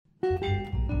Hi,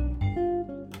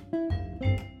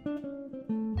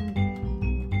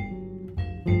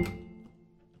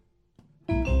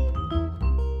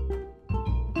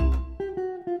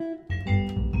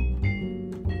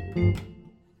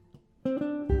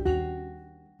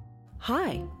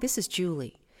 this is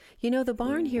Julie. You know, the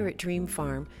barn here at Dream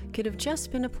Farm could have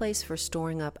just been a place for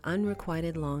storing up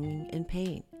unrequited longing and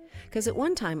pain. Because at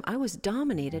one time I was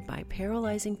dominated by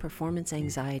paralyzing performance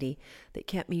anxiety that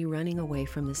kept me running away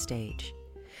from the stage.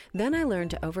 Then I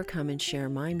learned to overcome and share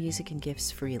my music and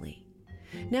gifts freely.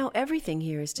 Now everything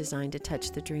here is designed to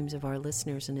touch the dreams of our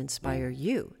listeners and inspire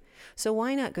you. So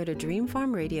why not go to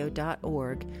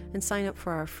dreamfarmradio.org and sign up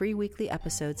for our free weekly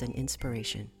episodes and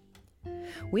inspiration.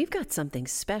 We've got something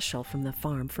special from the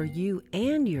farm for you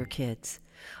and your kids.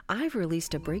 I've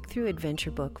released a breakthrough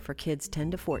adventure book for kids 10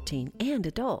 to 14 and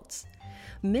adults.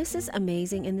 Mrs.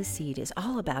 Amazing and the Seed is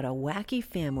all about a wacky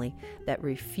family that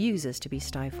refuses to be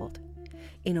stifled.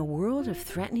 In a world of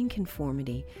threatening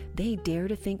conformity, they dare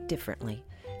to think differently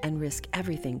and risk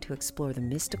everything to explore the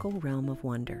mystical realm of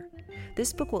wonder.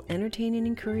 This book will entertain and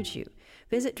encourage you.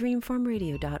 Visit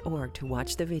dreamfarmradio.org to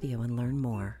watch the video and learn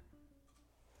more.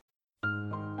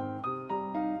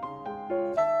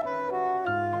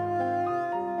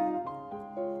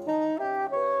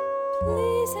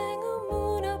 Please hang a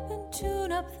moon up and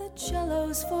tune up the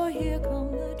cellos, for here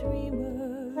come the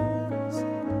dreamers.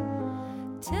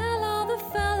 Tell all the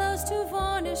fellows to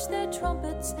varnish their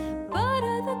trumpets,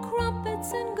 butter the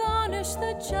crumpets and garnish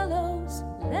the cellos.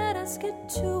 Let us get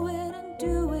to it and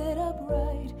do it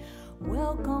upright.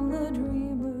 Welcome the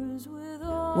dreamers with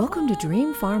all. Welcome to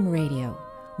Dream Farm Radio.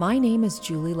 My name is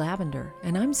Julie Lavender,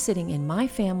 and I'm sitting in my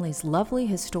family's lovely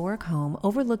historic home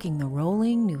overlooking the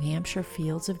rolling New Hampshire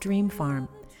fields of Dream Farm.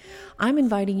 I'm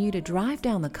inviting you to drive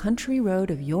down the country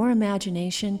road of your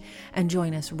imagination and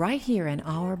join us right here in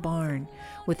our barn,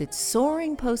 with its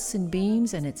soaring posts and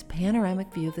beams and its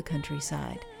panoramic view of the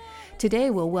countryside. Today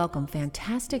we'll welcome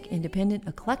fantastic, independent,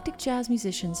 eclectic jazz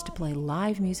musicians to play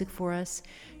live music for us,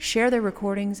 share their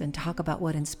recordings, and talk about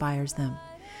what inspires them.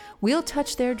 We'll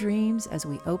touch their dreams as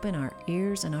we open our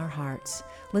ears and our hearts,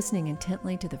 listening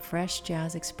intently to the fresh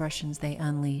jazz expressions they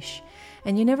unleash.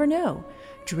 And you never know,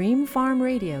 Dream Farm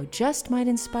Radio just might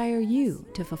inspire you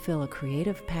to fulfill a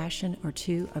creative passion or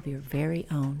two of your very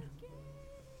own.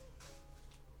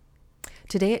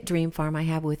 Today at Dream Farm, I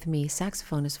have with me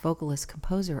saxophonist, vocalist,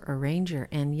 composer, arranger,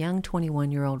 and young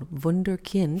 21-year-old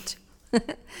Wunderkind,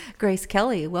 Grace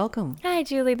Kelly. Welcome. Hi,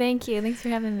 Julie. Thank you. Thanks for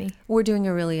having me. We're doing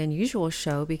a really unusual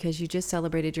show because you just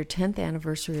celebrated your 10th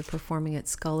anniversary of performing at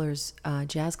Scullers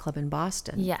Jazz Club in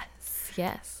Boston.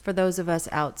 Yes. For those of us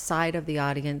outside of the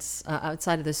audience,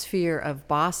 outside of the sphere of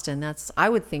Boston, I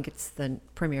would think it's the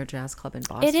premier jazz club in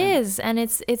Boston. It is, and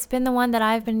it's been the one that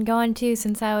I've been going to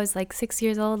since I was like 6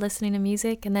 years old, listening to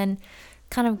music, and then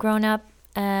kind of grown up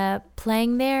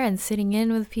playing there and sitting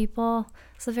in with people.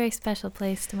 It's a very special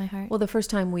place to my heart. Well, the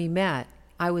first time we met,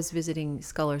 I was visiting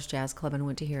Scullers Jazz Club and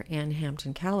went to hear Ann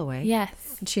Hampton Callaway.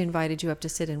 Yes. And she invited you up to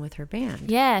sit in with her band.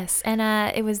 Yes, and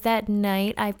it was that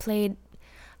night I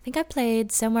think I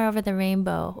played Somewhere Over the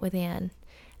Rainbow with Ann.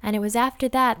 And it was after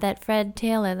that Fred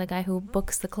Taylor, the guy who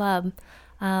books the club,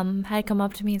 had come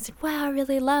up to me and said, wow, I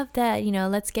really love that.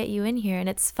 Let's get you in here. And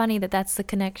it's funny that that's the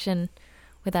connection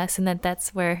with us and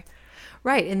that's where...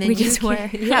 Right, and then we just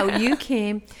were. Yeah, you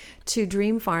came to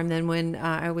Dream Farm then when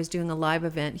I was doing a live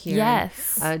event here.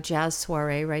 Yes. A jazz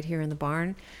soiree right here in the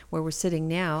barn where we're sitting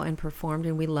now, and performed,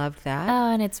 and we loved that.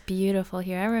 Oh, and it's beautiful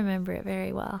here. I remember it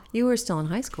very well. You were still in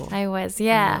high school. I was,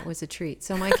 yeah. And that was a treat.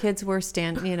 So my kids were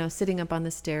sitting up on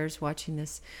the stairs watching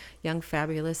this young,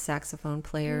 fabulous saxophone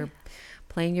player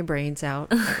playing your brains out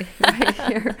right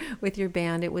here with your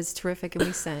band. It was terrific, and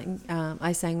we sang.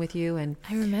 I sang with you, and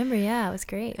I remember. Yeah, it was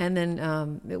great. And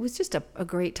then it was just a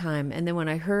great time. And then when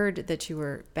I heard that you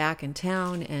were back in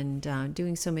town and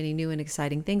doing so many new and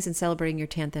exciting things and celebrating your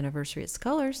 10th anniversary at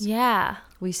Scullers, yeah,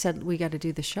 we said we got to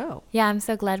do the show. Yeah, I'm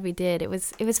so glad we did. It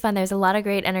was fun. There was a lot of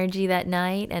great energy that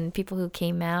night, and people who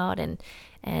came out, and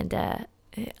a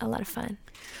lot of fun.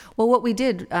 Well, what we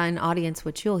did in audience,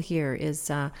 what you'll hear is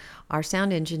our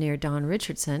sound engineer, Don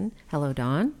Richardson. Hello,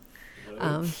 Don.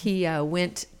 He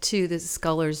went to the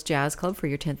Scullers Jazz Club for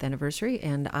your 10th anniversary,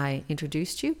 and I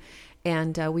introduced you,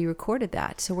 and we recorded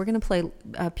that. So we're going to play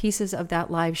pieces of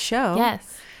that live show.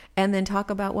 Yes. And then talk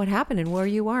about what happened and where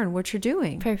you are and what you're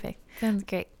doing. Perfect. Sounds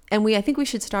great. And I think we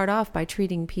should start off by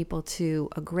treating people to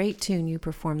a great tune you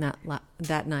performed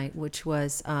that night, which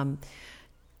was...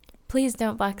 Please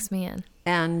Don't Box Me In.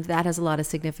 And that has a lot of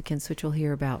significance, which we'll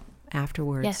hear about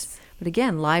afterwards. Yes. But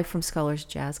again, live from Scullers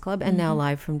Jazz Club, and now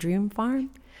live from Dream Farm.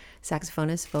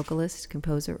 saxophonist, vocalist,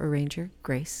 composer, arranger,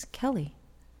 Grace Kelly.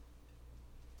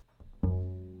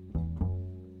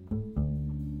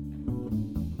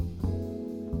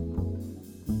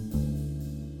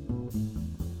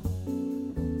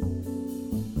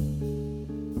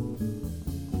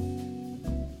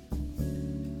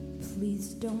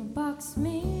 Please don't box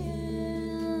me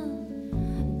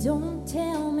in. Don't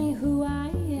tell me who I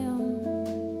am.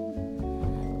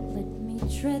 Let me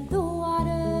tread the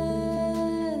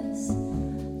waters.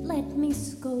 Let me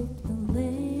scope the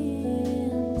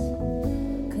land.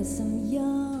 'Cause I'm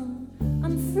young,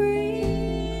 I'm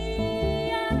free.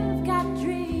 I've got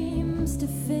dreams to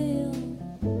fill.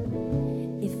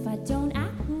 If I don't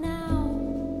act now,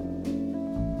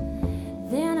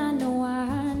 then I know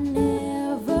I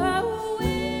never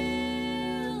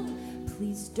will.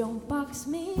 Please don't box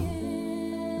me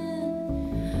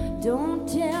in. Don't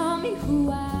tell me who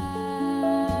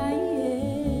I am.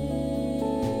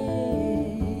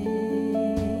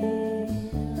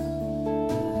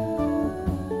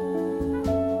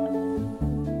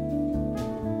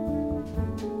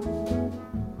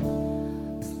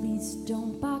 Please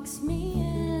don't box me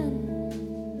in.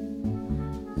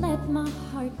 Let my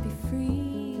heart be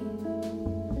free.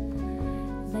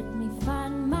 Let me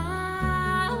find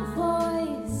my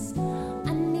voice.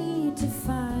 I need to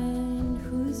find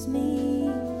who's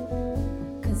me.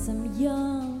 'Cause I'm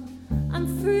young, I'm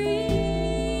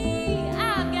free.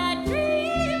 I've got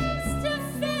dreams to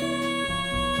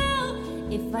fill.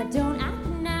 If I don't act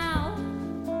now,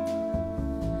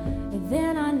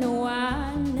 then I know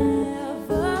I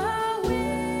never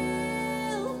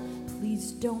will. Please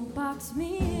don't box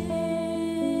me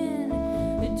in.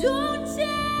 Don't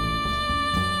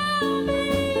tell me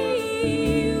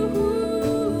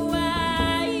who I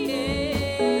am.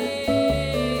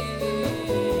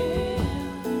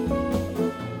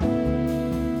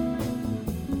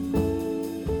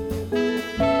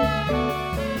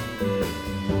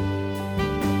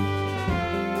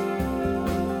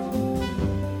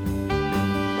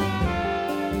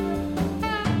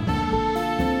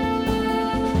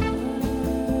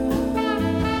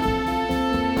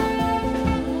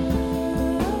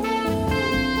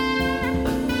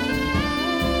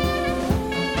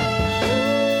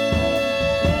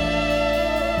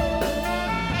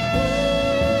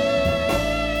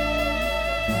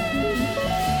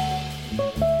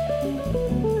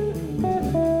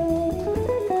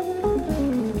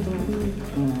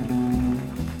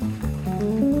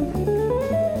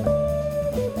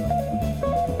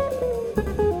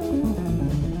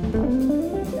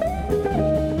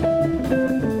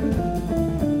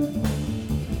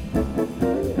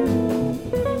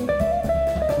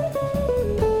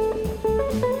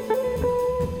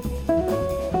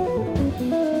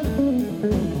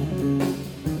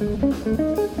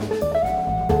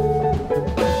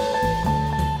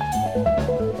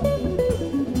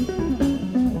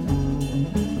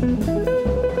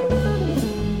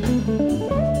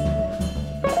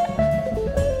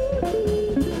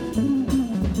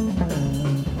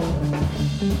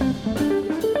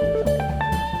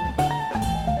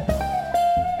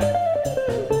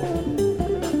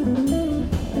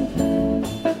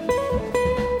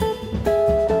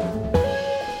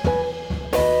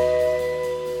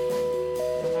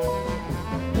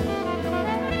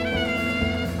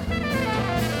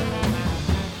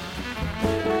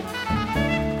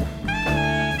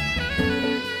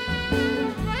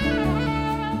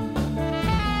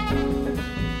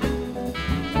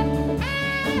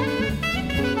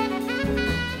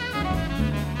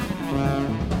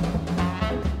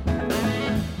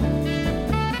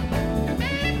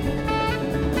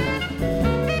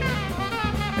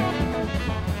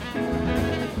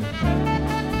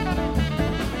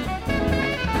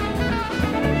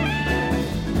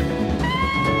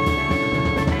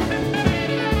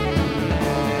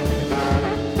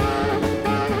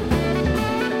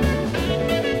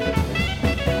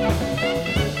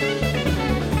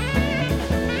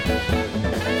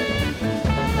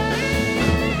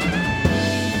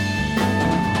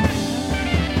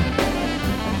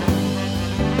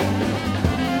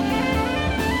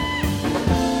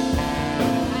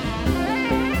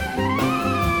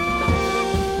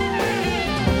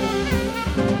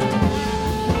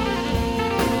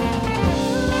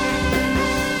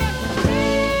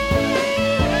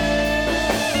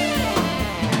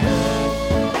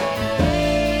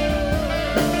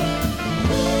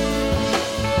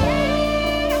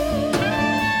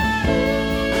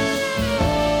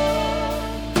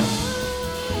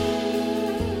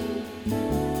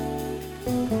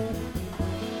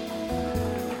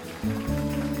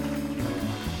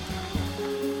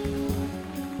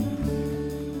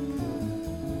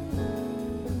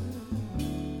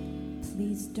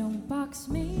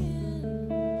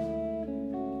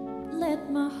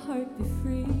 heart be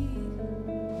free.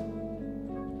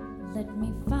 Let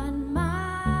me find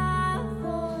my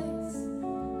voice.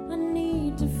 I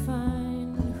need to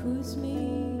find who's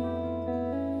me.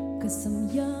 'Cause I'm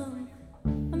young,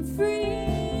 I'm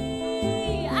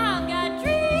free. I've got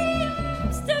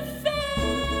dreams to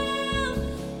fill.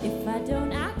 If I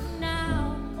don't act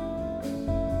now,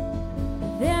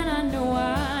 then I know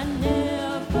I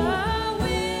never will.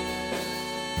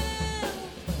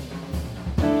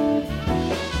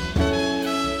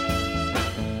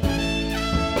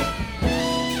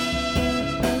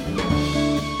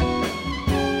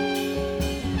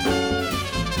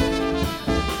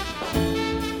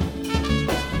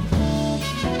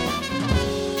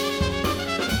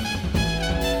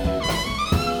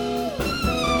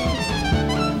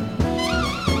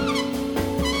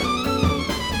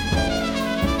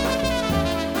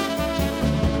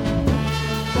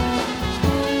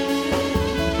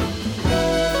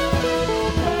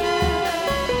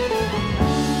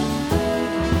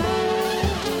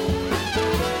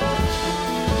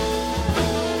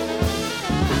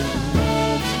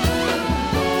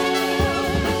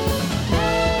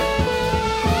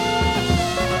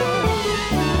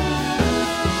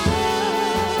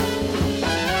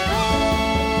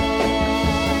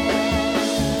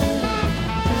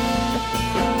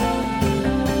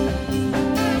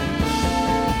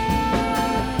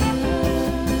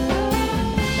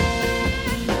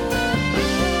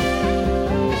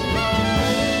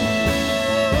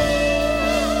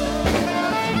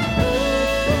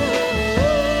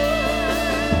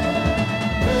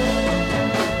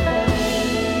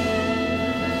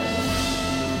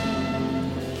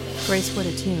 Grace, what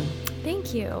a tune.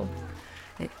 Thank you.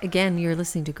 Again, you're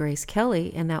listening to Grace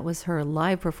Kelly, and that was her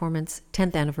live performance,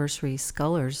 10th anniversary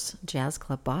Scullers Jazz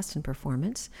Club Boston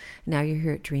performance. Now you're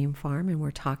here at Dream Farm, and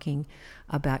we're talking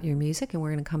about your music, and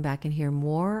we're going to come back and hear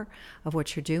more of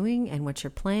what you're doing and what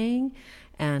you're playing.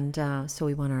 And so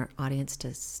we want our audience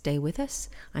to stay with us.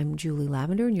 I'm Julie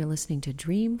Lavender, and you're listening to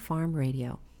Dream Farm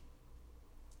Radio.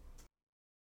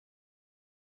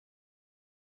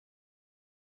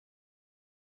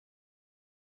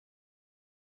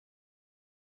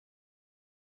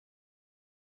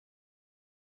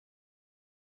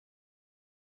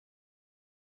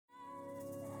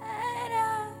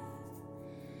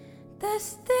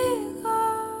 Testigo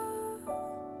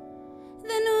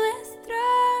de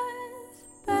nuestros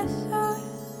besos,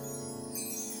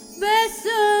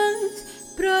 besos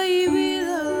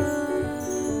prohibidos.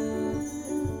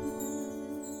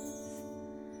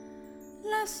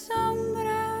 La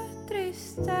sombra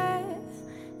triste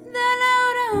de la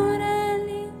aurora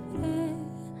libre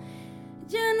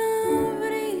ya no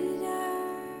brilla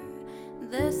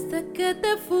desde que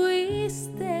te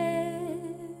fuiste.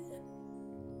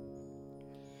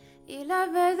 Y la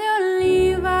verde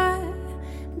oliva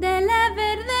de la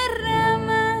verde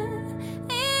rama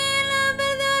y la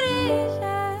verde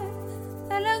orilla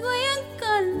del agua en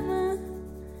calma,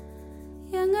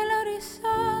 y en el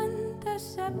horizonte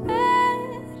se ve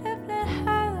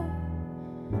reflejado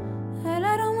el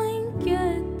aroma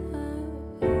inquieto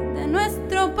de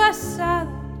nuestro pasado.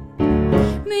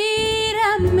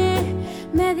 Mírame,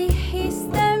 me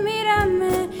dijiste,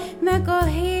 mírame, me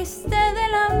cogiste de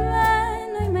la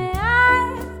mano y me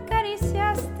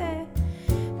acariciaste.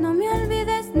 No me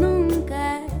olvides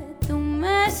nunca, tú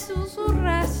me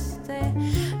susurraste.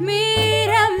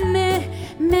 Mírame,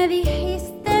 me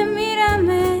dijiste,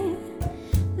 mírame,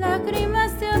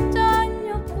 lágrimas de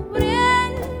otoño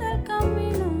cubriendo el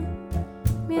camino.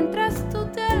 Mientras tú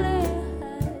te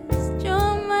alejas, yo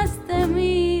más te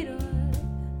miro.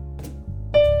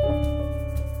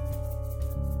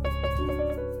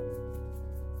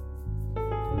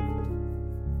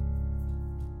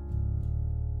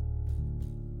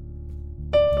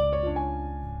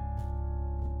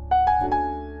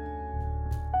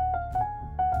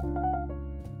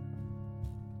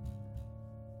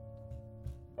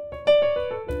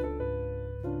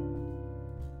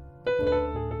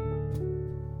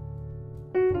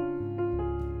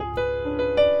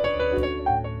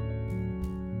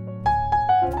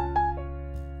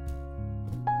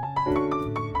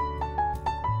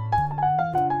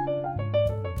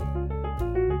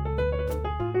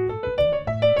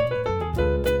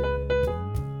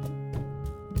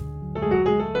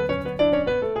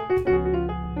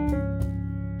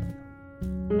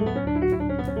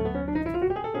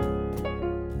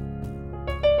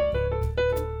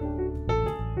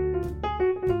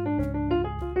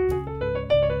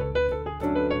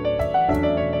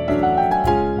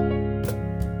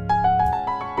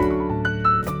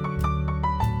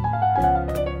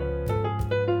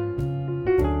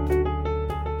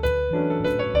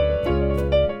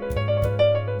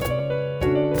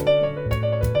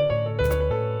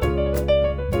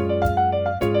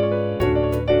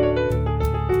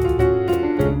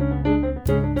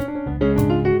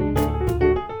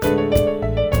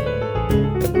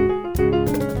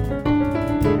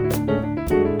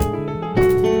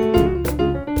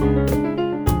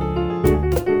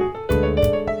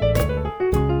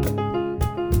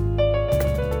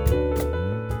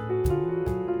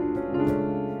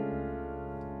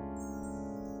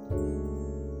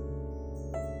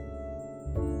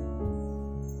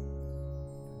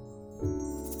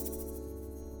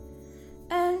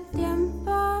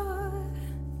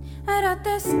 era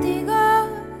testigo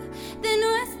de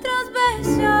nuestros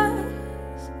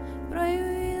besos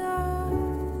prohibidos.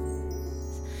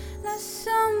 La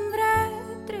sombra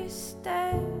triste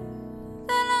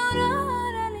de la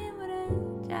aurora libre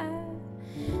ya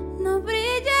no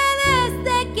brilla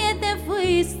desde que te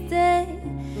fuiste,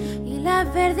 y la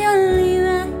verde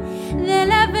oliva de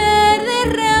la verde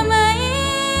rama y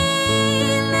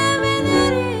la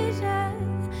verde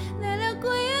de la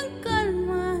cuya en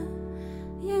calma,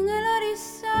 y en el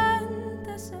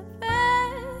horizonte se ve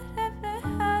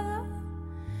reflejado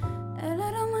el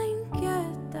aroma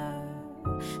inquieto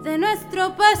de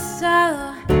nuestro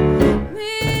pasado.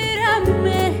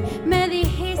 Mírame, me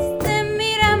dijiste,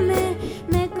 mírame,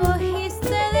 me cogiste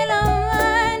de la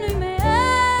mano y me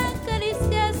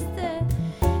acariciaste.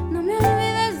 No me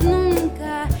olvides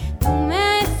nunca, tú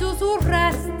me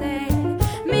susurraste.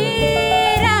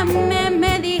 Mírame,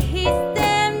 me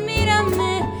dijiste,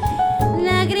 mírame,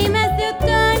 lágrimas de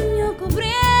otoño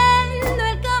cubriendo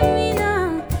el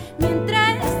camino.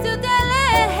 Mientras tú te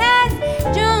alejas,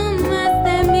 yo más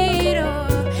te miro.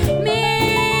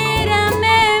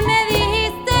 Mírame, me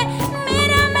dijiste,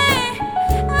 mírame.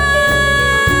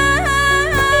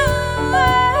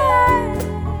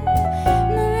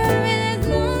 No me olvides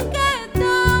nunca,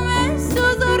 tú me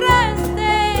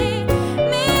susurraste.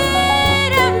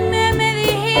 Mírame, me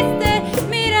dijiste,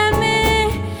 mírame,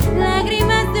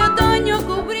 lágrimas de otoño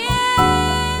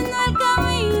cubriendo el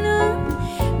camino.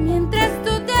 Mientras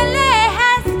tú te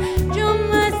alejas, yo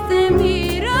más te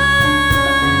miro.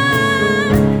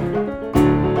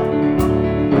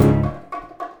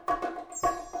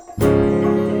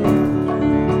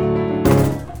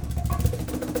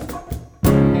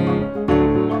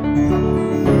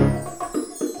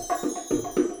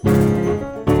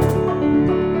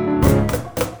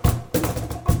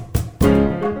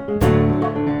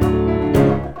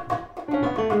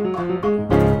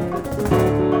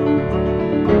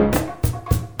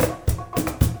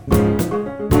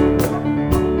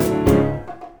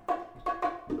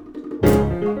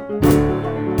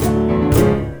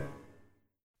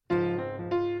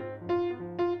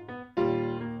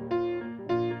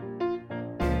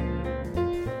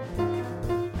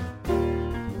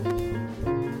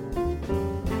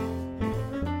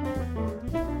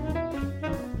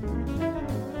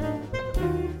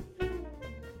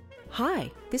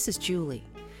 Hi, this is Julie.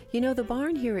 You know, the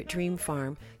barn here at Dream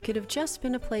Farm could have just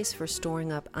been a place for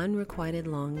storing up unrequited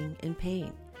longing and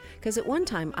pain. Because at one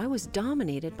time I was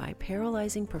dominated by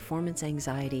paralyzing performance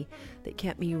anxiety that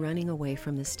kept me running away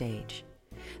from the stage.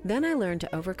 Then I learned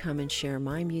to overcome and share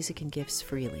my music and gifts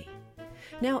freely.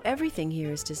 Now everything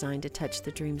here is designed to touch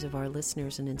the dreams of our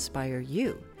listeners and inspire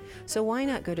you. So why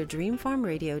not go to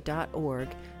dreamfarmradio.org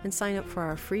and sign up for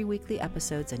our free weekly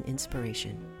episodes and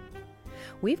inspiration.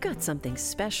 We've got something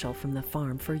special from the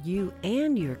farm for you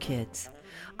and your kids.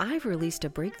 I've released a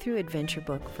breakthrough adventure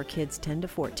book for kids 10 to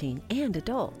 14 and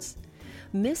adults.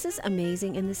 Mrs.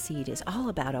 Amazing and the Seed is all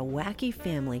about a wacky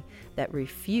family that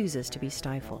refuses to be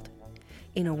stifled.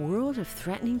 In a world of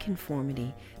threatening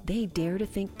conformity, they dare to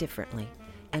think differently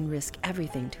and risk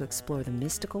everything to explore the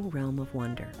mystical realm of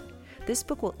wonder. This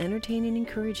book will entertain and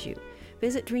encourage you.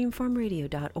 Visit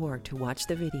dreamfarmradio.org to watch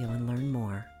the video and learn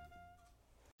more.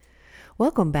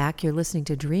 Welcome back. You're listening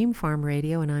to Dream Farm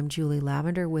Radio, and I'm Julie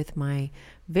Lavender with my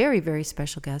very, very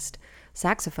special guest,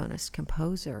 saxophonist,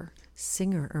 composer,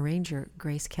 singer, arranger,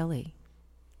 Grace Kelly.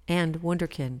 And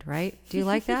Wunderkind, right? Do you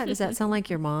like that? Does that sound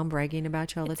like your mom bragging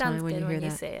about you all the time when you hear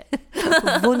that? Say it.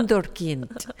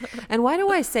 Wunderkind. And why do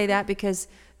I say that? Because,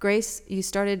 Grace, you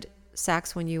started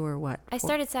sax when you were what? I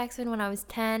started saxophone when I was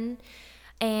 10,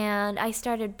 and I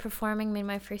started performing, made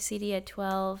my first CD at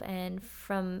 12, and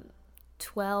from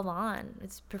 12 on,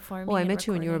 it's performing. Well, I met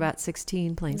you when you were about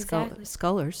 16 playing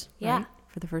Scullers, yeah, right?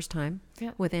 For the first time, yeah,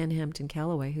 with Ann Hampton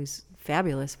Calloway, who's a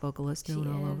fabulous vocalist, known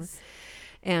all over,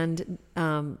 and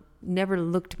never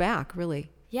looked back,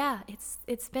 really. Yeah,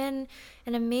 it's been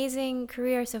an amazing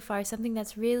career so far, something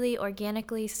that's really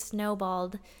organically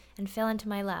snowballed and fell into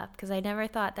my lap, because I never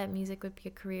thought that music would be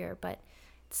a career, but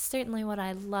it's certainly what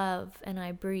I love and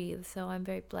I breathe, so I'm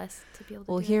very blessed to be able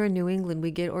to do here it. in New England,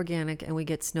 we get organic and we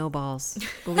get snowballs.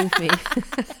 Believe me.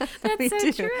 That's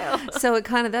so true. So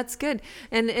that's good.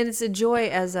 And it's a joy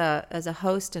as a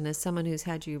host and as someone who's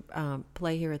had you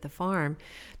play here at the farm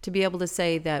to be able to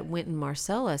say that Wynton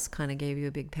Marsalis kind of gave you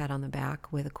a big pat on the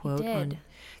back with a quote.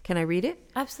 Can I read it?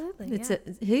 Absolutely.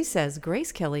 He says,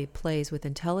 Grace Kelly plays with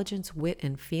intelligence, wit,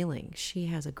 and feeling. She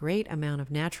has a great amount of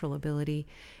natural ability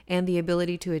and the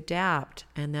ability to adapt,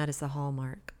 and that is the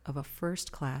hallmark of a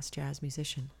first-class jazz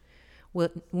musician.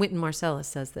 Wynton Marsalis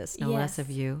says this, no less of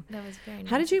you. That was very nice.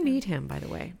 How did you meet him, by the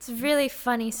way? It's a really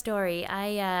funny story.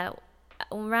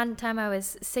 Around the time I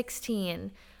was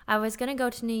 16, I was going to go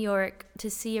to New York to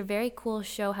see a very cool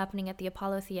show happening at the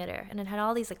Apollo Theater. And it had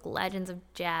all these like legends of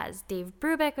jazz. Dave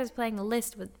Brubeck was playing, the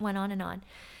list went on and on.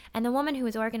 And the woman who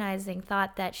was organizing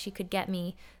thought that she could get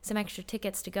me some extra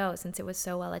tickets to go since it was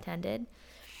so well attended.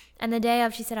 And the day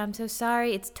of, she said, "I'm so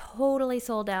sorry, it's totally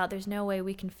sold out. There's no way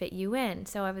we can fit you in."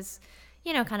 So I was,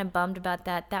 kind of bummed about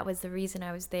that. That was the reason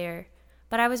I was there.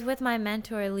 But I was with my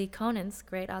mentor, Lee Conans,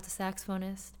 great alto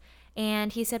saxophonist.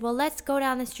 And he said, "Well, let's go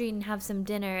down the street and have some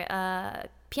dinner. A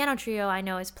piano trio I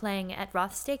know is playing at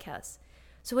Roth's Steakhouse."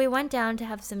 So we went down to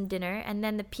have some dinner, and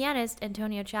then the pianist,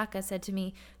 Antonio Chaka, said to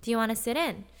me, "Do you want to sit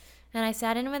in?" And I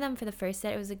sat in with him for the first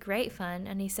set. It was a great fun.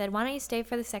 And he said, "Why don't you stay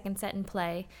for the second set and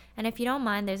play? And if you don't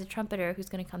mind, there's a trumpeter who's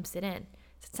going to come sit in."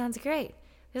 So it sounds great.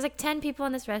 There's like 10 people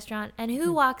in this restaurant, and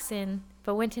who walks in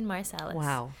but Wynton Marsalis?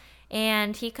 Wow.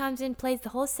 And he comes in, plays the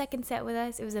whole second set with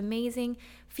us. It was amazing.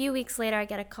 A few weeks later, I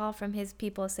get a call from his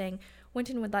people saying,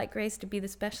 "Wynton would like Grace to be the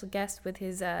special guest with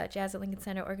his Jazz at Lincoln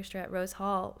Center Orchestra at Rose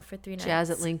Hall for 3 nights." Jazz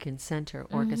at Lincoln Center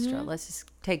Orchestra. Mm-hmm. Let's just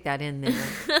take that in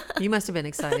there. You must have been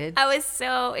excited. I was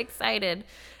so excited.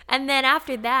 And then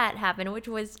after that happened, which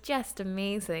was just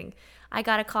amazing, I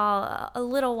got a call a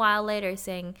little while later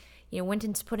saying,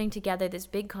 Wynton's putting together this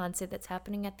big concert that's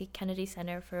happening at the Kennedy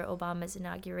Center for Obama's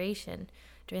inauguration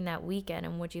during that weekend,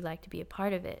 and would you like to be a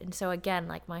part of it? And so again,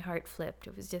 like, my heart flipped.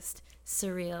 It was just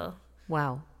surreal.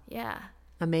 Wow. Yeah.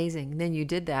 Amazing. Then you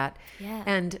did that. Yeah.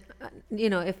 And,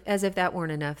 as if that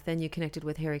weren't enough, then you connected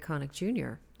with Harry Connick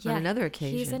Jr. on another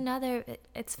occasion. He's another,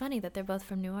 it's funny that they're both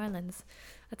from New Orleans.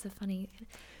 That's a funny,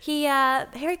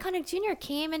 Harry Connick Jr.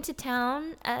 came into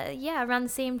town, around the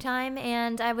same time,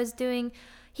 and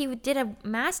he did a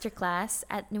master class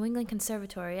at New England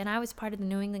Conservatory, and I was part of the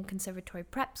New England Conservatory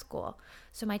prep school.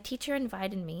 So my teacher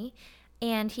invited me,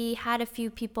 and he had a few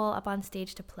people up on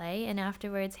stage to play, and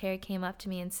afterwards Harry came up to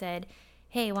me and said,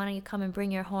 "Hey, why don't you come and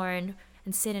bring your horn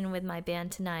and sit in with my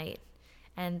band tonight?"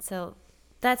 And so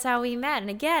that's how we met. And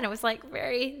again, it was like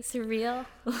very surreal.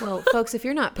 Well, folks, if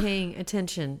you're not paying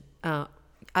attention, I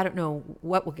don't know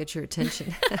what will get your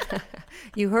attention.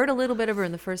 You heard a little bit of her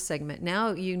in the first segment.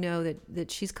 Now you know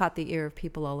that she's caught the ear of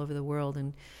people all over the world.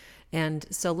 And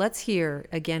so let's hear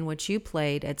again what you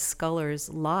played at Scullers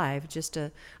Live just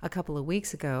a couple of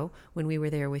weeks ago when we were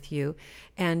there with you.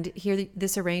 And hear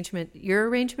this arrangement, your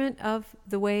arrangement of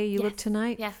The Way You Look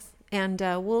Tonight. Yes. And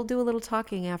we'll do a little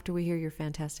talking after we hear your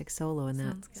fantastic solo in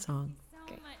that song. Thank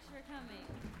you so much for coming.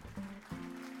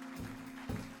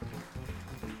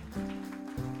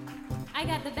 I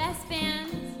got the best band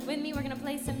with me. We're going to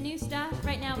play some new stuff.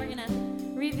 Right now we're going to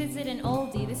revisit an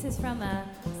oldie. This is from a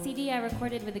CD I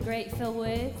recorded with the great Phil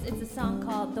Woods. It's a song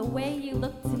called The Way You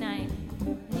Look Tonight.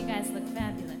 And you guys look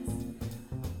fabulous.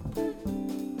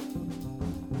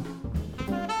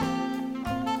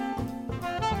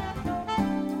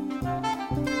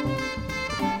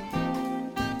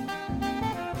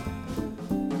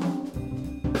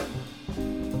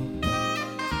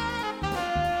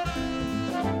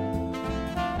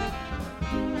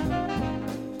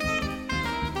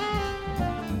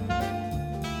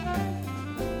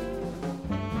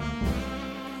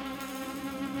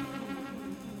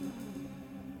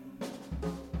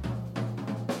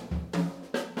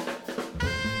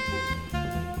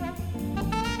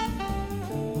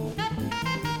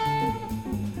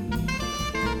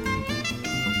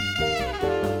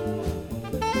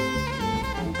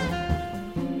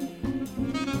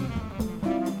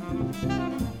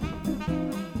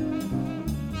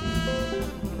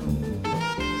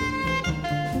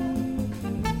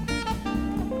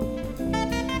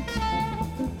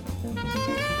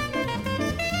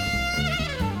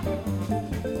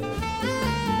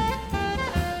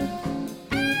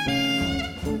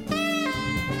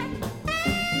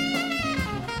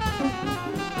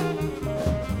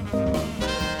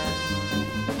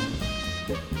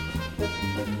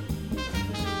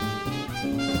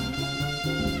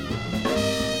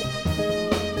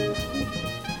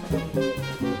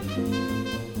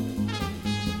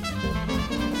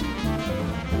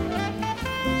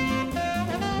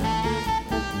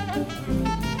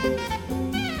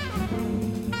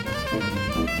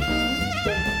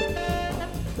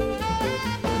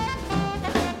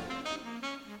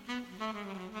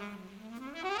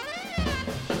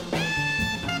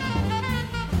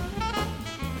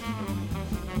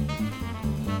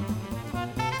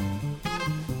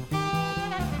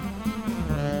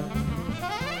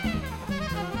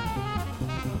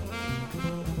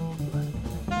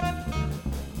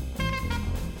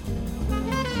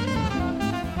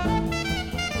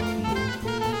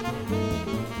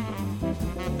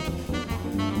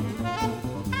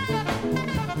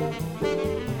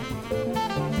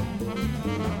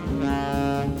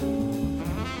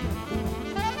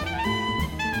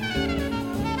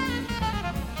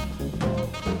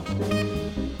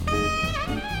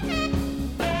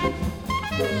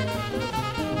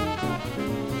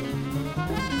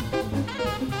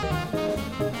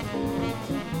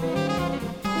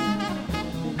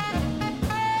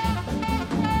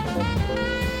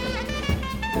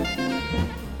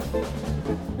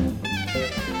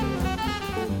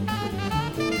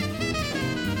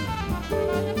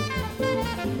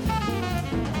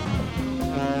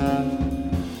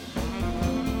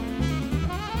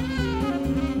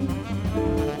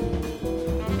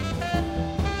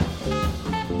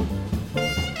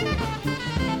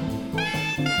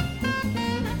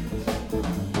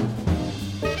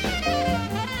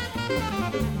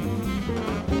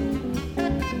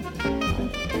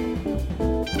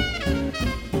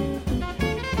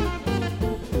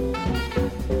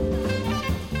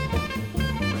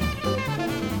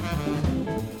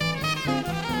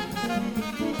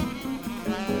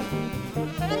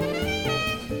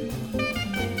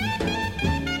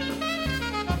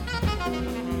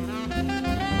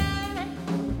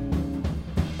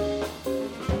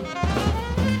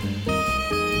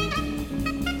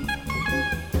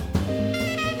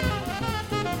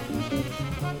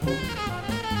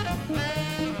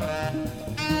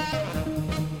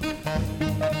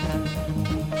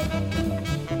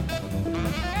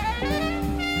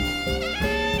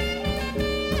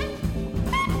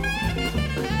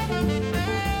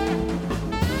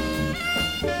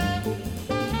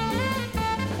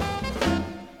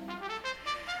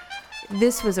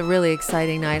 This was a really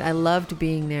exciting night. I loved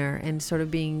being there and sort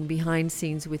of being behind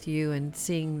scenes with you and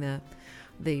seeing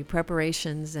the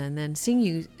preparations and then seeing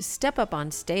you step up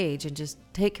on stage and just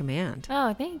take command.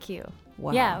 Oh, thank you.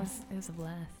 Wow. Yeah, it was a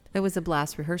blast. It was a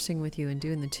blast rehearsing with you and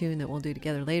doing the tune that we'll do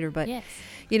together later. But, Yes.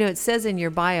 you know, it says in your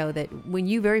bio that when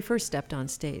you very first stepped on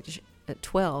stage at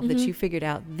 12, that you figured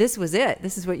out this was it.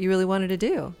 This is what you really wanted to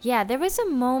do. Yeah, there was a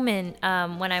moment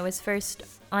when I was first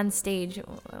on stage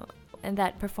in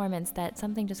that performance that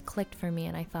something just clicked for me,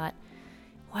 and I thought,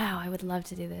 wow, I would love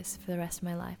to do this for the rest of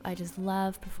my life. I just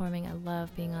love performing. I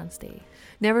love being on stage.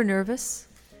 Never nervous?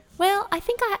 Well, I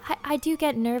think I do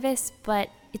get nervous, but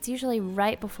it's usually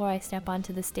right before I step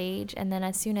onto the stage, and then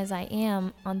as soon as I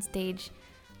am on stage,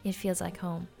 it feels like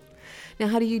home. Now,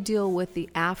 how do you deal with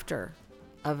the after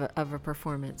of a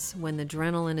performance when the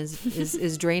adrenaline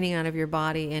is draining out of your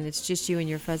body and it's just you and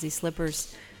your fuzzy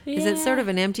slippers? Is it sort of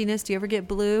an emptiness? Do you ever get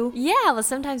blue? Yeah, well,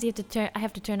 sometimes I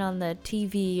have to turn on the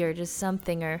TV or just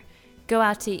something, or go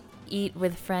out to eat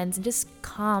with friends and just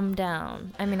calm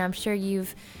down. I mean, I'm sure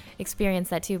you've experienced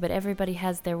that too, but everybody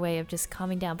has their way of just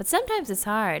calming down. But sometimes it's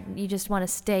hard. You just want to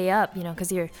stay up,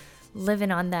 because you're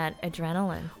living on that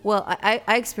adrenaline. Well, I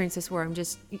experience this where I'm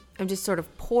just sort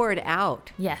of poured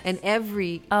out. Yes. And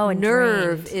every and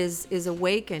nerve drained. is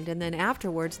awakened, and then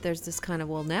afterwards there's this kind of,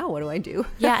 well, now what do I do?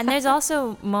 Yeah, and there's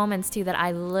also moments too that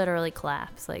I literally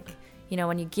collapse. Like,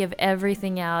 when you give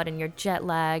everything out and you're jet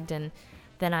lagged, and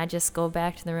then I just go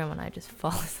back to the room and I just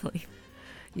fall asleep.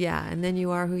 Yeah, and then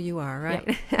you are who you are, right?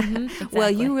 Yep. Exactly.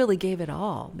 Well, you really gave it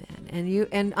all, man.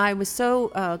 And I was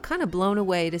so kind of blown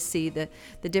away to see the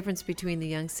difference between the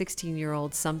young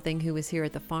 16-year-old something who was here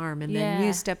at the farm and then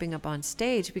you stepping up on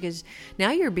stage, because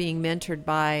now you're being mentored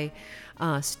by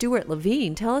Stuart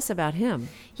Levine. Tell us about him.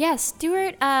 Yeah,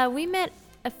 Stuart, we met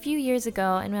a few years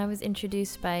ago, and I was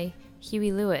introduced by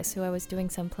Huey Lewis, who I was doing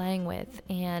some playing with.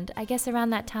 And I guess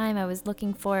around that time I was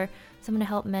looking for someone to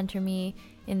help mentor me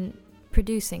in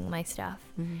producing my stuff.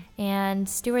 And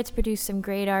Stuart's produced some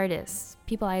great artists,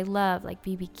 people I love, like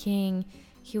B.B. King,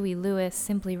 Huey Lewis,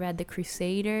 Simply Red, The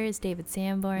Crusaders, David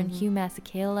Sanborn, Hugh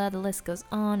Masekela. The list goes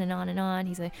on and on and on.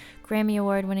 He's a Grammy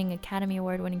Award-winning, Academy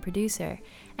Award-winning producer.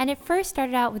 And it first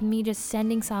started out with me just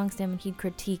sending songs to him, and he'd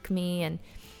critique me.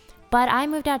 But I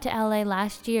moved out to LA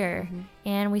last year,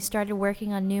 and we started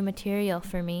working on new material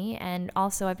for me. And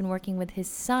also I've been working with his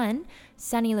son,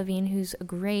 Sonny Levine, who's a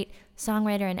great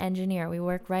songwriter and engineer. We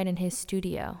work right in his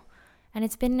studio. And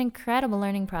it's been an incredible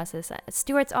learning process.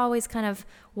 Stuart's always kind of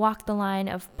walked the line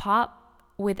of pop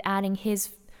with adding his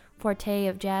forte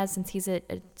of jazz, since he's a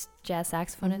jazz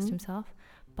saxophonist himself.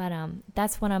 But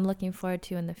that's what I'm looking forward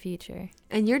to in the future.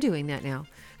 And you're doing that now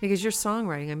because you're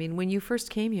songwriting. I mean, when you first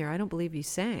came here, I don't believe you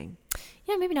sang.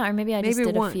 Yeah, maybe not, or maybe I just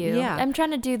did a few. Yeah. I'm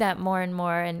trying to do that more and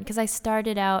more, and because I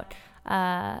started out,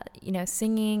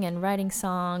 singing and writing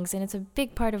songs, and it's a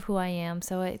big part of who I am.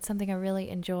 So it's something I really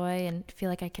enjoy and feel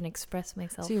like I can express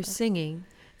myself. So you're singing,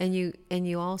 and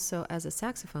you also, as a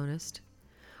saxophonist,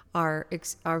 are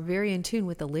very in tune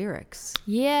with the lyrics.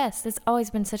 Yes, that's always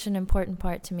been such an important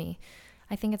part to me.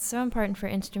 I think it's so important for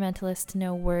instrumentalists to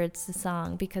know words to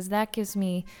song, because that gives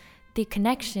me the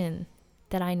connection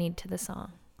that I need to the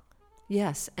song.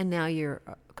 Yes, and now you're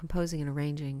composing and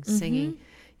arranging, singing,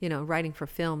 writing for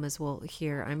film, as we'll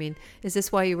hear. I mean, is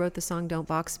this why you wrote the song Don't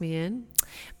Box Me In?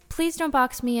 Please Don't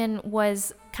Box Me In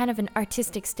was kind of an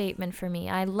artistic statement for me.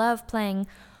 I love playing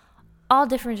all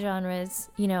different genres,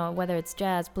 whether it's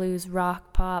jazz, blues,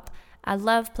 rock, pop. I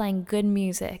love playing good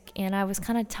music, and I was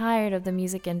kind of tired of the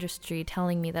music industry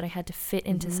telling me that I had to fit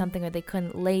into something, or they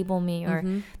couldn't label me, or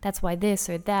that's why this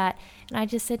or that. And I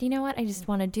just said, you know what? I just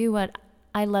want to do what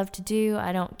I love to do.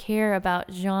 I don't care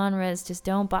about genres. Just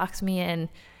don't box me in.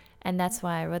 And that's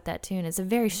why I wrote that tune. It's a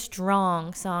very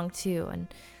strong song, too, and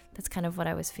that's kind of what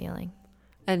I was feeling.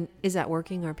 And is that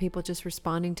working? Are people just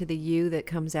responding to the you that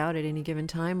comes out at any given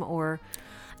time, or?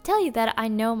 I'll tell you that I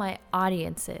know my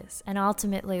audiences, and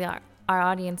ultimately our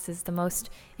audience is the most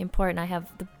important. I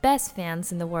have the best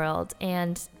fans in the world,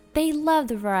 and they love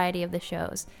the variety of the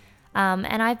shows.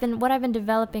 And what I've been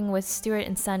developing with Stuart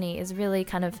and Sonny is really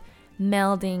kind of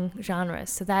melding genres.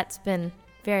 So that's been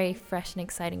very fresh and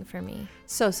exciting for me.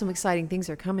 So some exciting things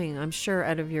are coming, I'm sure,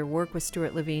 out of your work with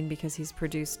Stuart Levine, because he's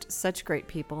produced such great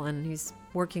people and he's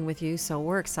working with you. So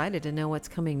we're excited to know what's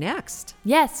coming next.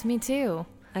 Yes, me too.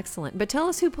 Excellent. But tell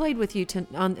us who played with you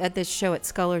at this show at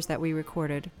Scullers that we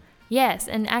recorded. Yes,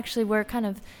 and actually we're kind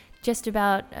of just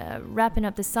about wrapping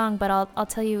up the song, but I'll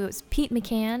tell you it was Pete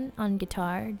McCann on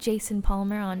guitar, Jason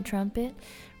Palmer on trumpet,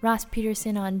 Ross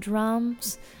Peterson on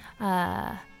drums,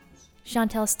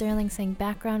 Chantel Sterling sang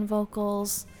background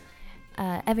vocals,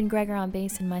 Evan Greger on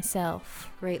bass, and myself.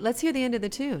 Great. Let's hear the end of the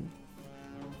tune.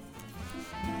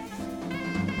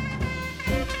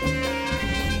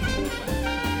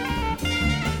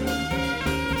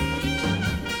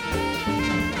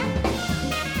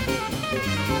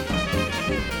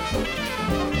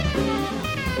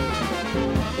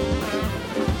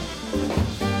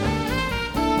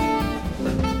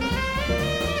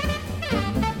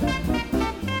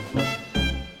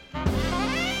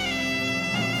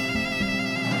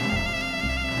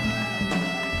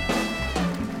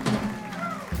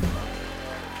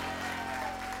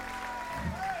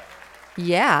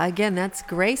 Yeah, again, that's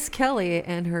Grace Kelly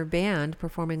and her band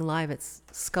performing live at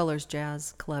Scullers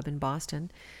Jazz Club in Boston.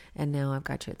 And now I've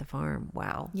got you at the farm.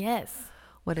 Wow. Yes.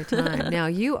 What a time. Now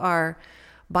you are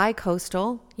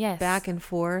bi-coastal, Yes. back and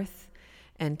forth,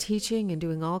 and teaching and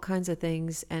doing all kinds of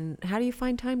things. And how do you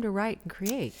find time to write and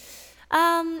create?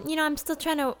 I'm still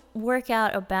trying to work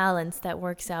out a balance that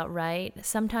works out right.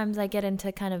 Sometimes I get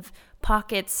into kind of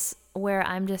pockets where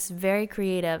I'm just very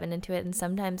creative and into it, and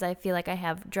sometimes I feel like I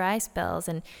have dry spells,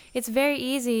 and it's very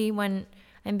easy when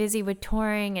I'm busy with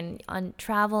touring and on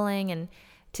traveling and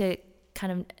to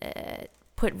kind of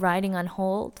put writing on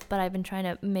hold, but I've been trying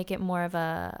to make it more of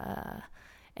a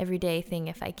everyday thing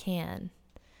if I can,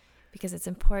 because it's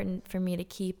important for me to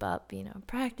keep up,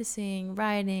 practicing,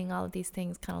 writing, all of these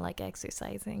things, kind of like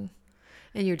exercising.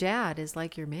 And your dad is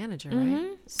like your manager, Mm-hmm.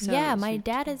 right? Yeah, my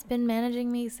dad has been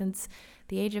managing me since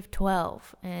the age of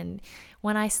 12. And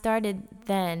when I started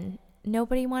then,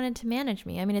 nobody wanted to manage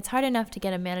me. I mean, it's hard enough to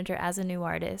get a manager as a new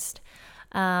artist.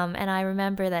 And I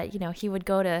remember that, he would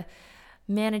go to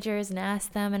managers and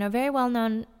ask them. And a very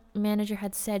well-known manager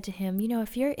had said to him,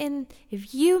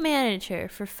 if you manage her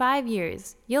for 5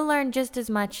 years, you'll learn just as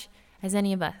much as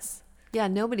any of us. Yeah,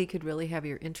 nobody could really have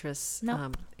your interests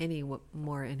Nope. any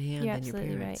more in hand You're than your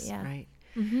absolutely parents, right, yeah. right?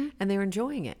 Mm-hmm. And they're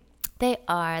enjoying it. They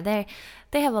are. They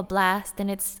have a blast,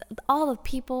 and it's all the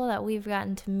people that we've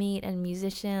gotten to meet, and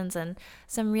musicians and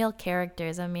some real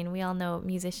characters. I mean, we all know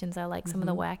musicians are like some of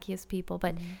the wackiest people,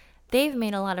 but they've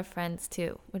made a lot of friends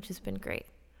too, which has been great.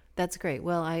 That's great.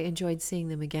 Well, I enjoyed seeing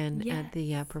them again Yes. at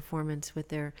the performance with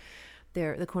the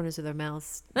corners of their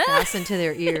mouths fastened to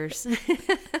their ears,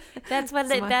 That's what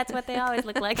they always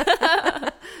look like.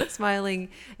 smiling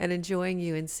and enjoying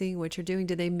you and seeing what you're doing.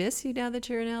 Do they miss you now that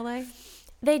you're in LA?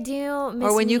 They do miss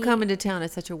Or when you me. come into town,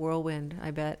 it's such a whirlwind,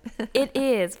 I bet. It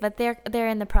is, but they're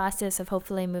in the process of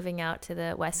hopefully moving out to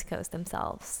the West Coast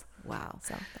themselves. Wow.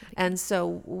 So And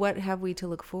so what have we to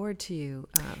look forward to you?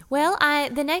 well,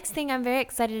 the next thing I'm very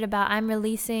excited about, I'm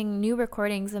releasing new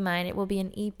recordings of mine. It will be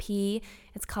an EP.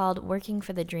 It's called Working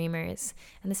for the Dreamers.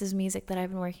 And this is music that I've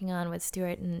been working on with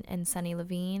Stuart and Sonny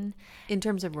Levine. In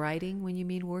terms of writing, when you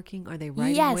mean working, are they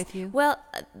writing Yes. with you? Well,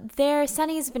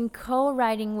 Sonny's been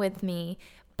co-writing with me,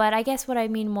 but I guess what I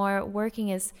mean more working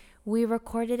is we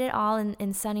recorded it all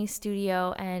in Sonny's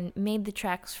studio and made the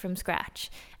tracks from scratch.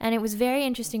 And it was very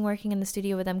interesting working in the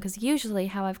studio with them, because usually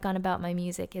how I've gone about my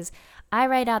music is I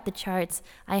write out the charts,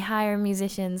 I hire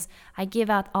musicians, I give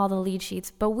out all the lead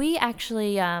sheets, but we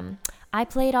actually, I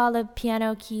played all the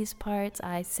piano keys parts,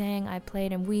 I sang, I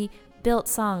played, and we built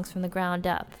songs from the ground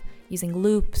up using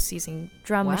loops, using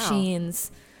drum Wow.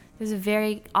 machines. It was a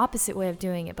very opposite way of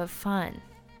doing it, but fun.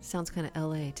 Sounds kind of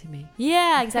LA to me.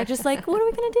 Yeah, exactly. Just like, what are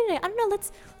we gonna do today? I don't know.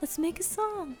 Let's make a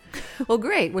song. Well,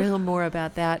 great. We'll hear more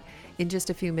about that in just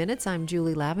a few minutes. I'm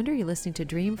Julie Lavender. You're listening to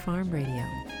Dream Farm Radio.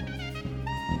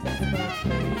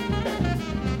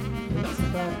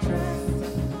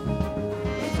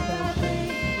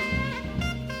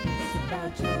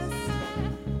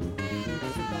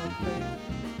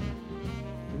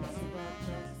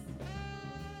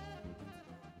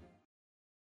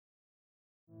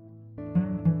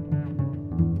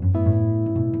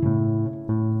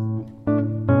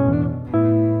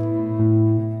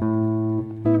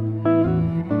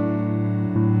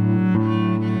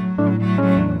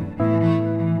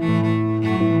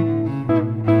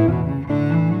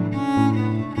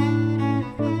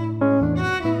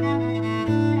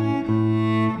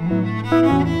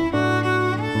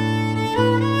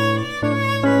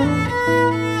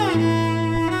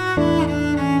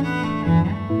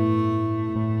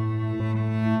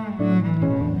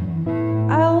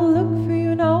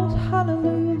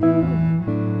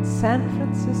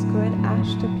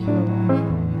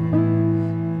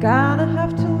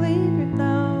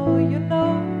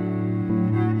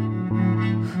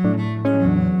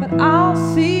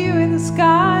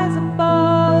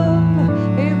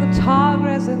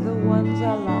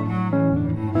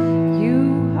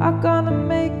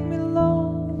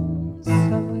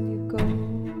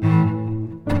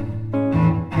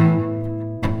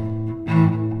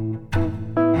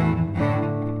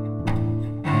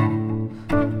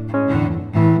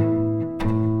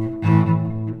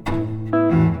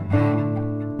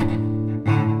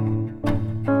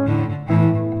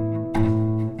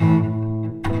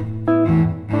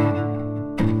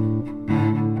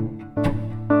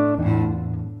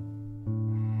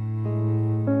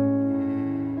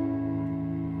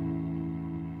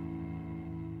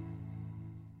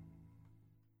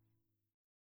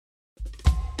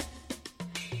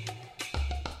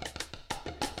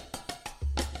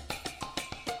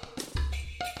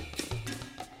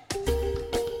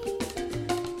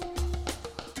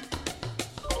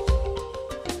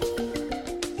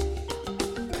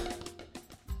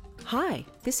 Hi,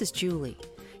 this is Julie.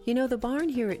 You know, the barn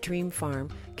here at Dream Farm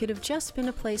could have just been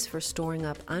a place for storing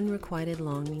up unrequited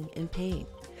longing and pain.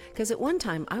 Because at one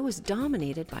time I was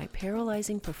dominated by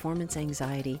paralyzing performance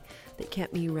anxiety that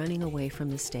kept me running away from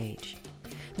the stage.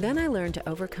 Then I learned to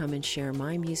overcome and share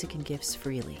my music and gifts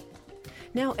freely.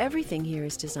 Now everything here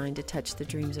is designed to touch the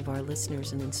dreams of our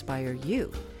listeners and inspire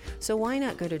you. So why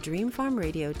not go to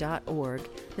dreamfarmradio.org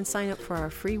and sign up for our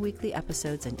free weekly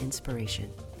episodes and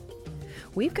inspiration.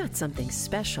 We've got something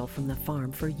special from the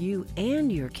farm for you and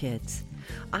your kids.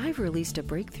 I've released a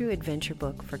breakthrough adventure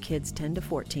book for kids 10 to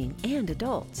 14 and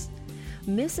adults.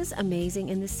 Mrs. Amazing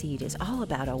and the Seed is all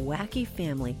about a wacky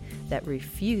family that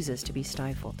refuses to be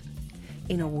stifled.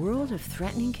 In a world of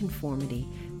threatening conformity,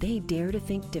 they dare to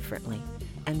think differently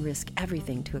and risk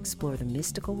everything to explore the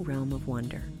mystical realm of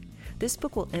wonder. This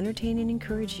book will entertain and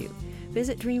encourage you.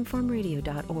 Visit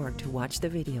dreamfarmradio.org to watch the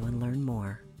video and learn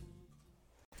more.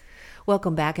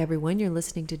 Welcome back, everyone. You're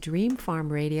listening to Dream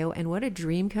Farm Radio, and what a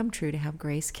dream come true to have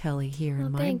Grace Kelly here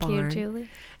in my barn. Thank you, Julie.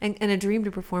 And a dream to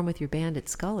perform with your band at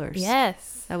Scullers.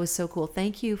 Yes. That was so cool.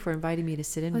 Thank you for inviting me to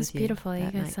sit in with you. It was beautiful.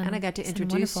 That night. And I got to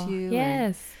introduce you.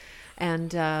 Yes.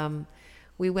 And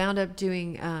we wound up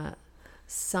doing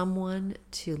Someone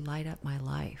to Light Up My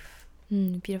Life.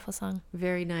 Beautiful song.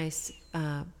 Very nice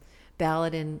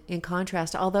ballad in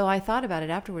contrast. Although I thought about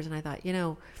it afterwards and I thought,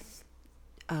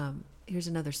 here's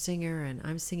another singer and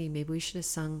I'm singing. Maybe we should have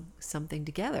sung something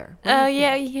together. Oh,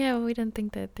 yeah. We didn't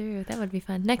think that through. That would be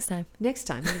fun. Next time.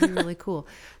 That'd be really cool.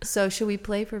 So should we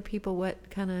play for people what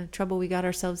kind of trouble we got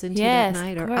ourselves into that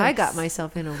night? Of Or course. I got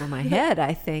myself in over my head,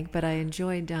 I think, but I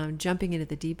enjoyed jumping into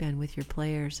the deep end with your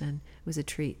players and it was a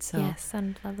treat. So Yes,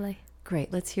 sounded lovely.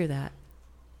 Great. Let's hear that.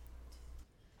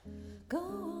 Go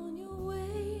on your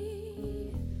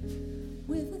way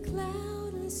with a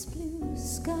cloudless blue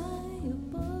sky above.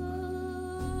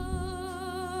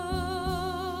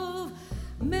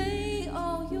 May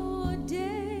all your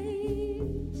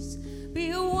days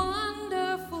be a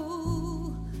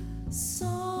wonderful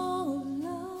song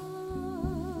of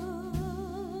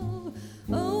love.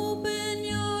 Open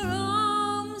your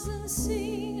arms and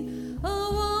sing of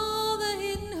all the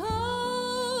hidden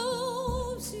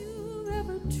hopes you've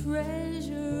ever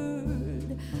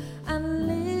treasured and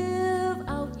live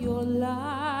out your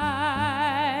life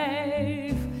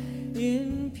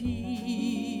in peace.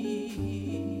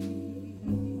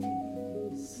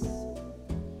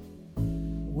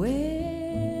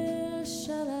 Where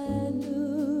shall I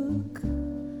look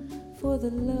for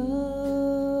the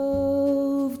love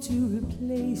to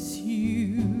replace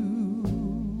you?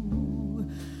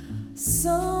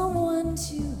 Someone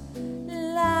to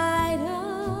light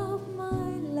up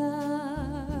my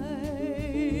life.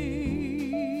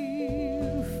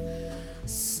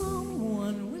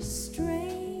 Someone with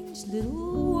strange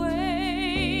little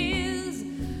ways,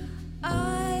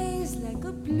 eyes like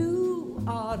a blue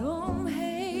autumn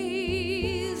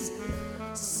haze.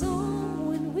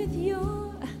 Someone with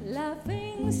your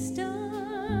laughing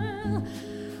style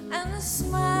and a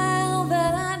smile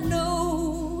that I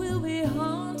know will be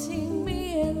haunting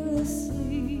me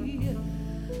endlessly.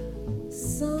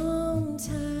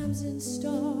 Sometimes in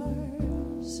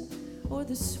stars or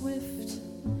the swift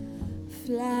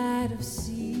flight of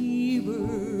seabirds,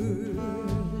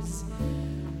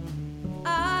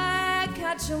 I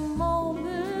catch a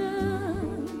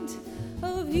moment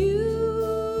of you.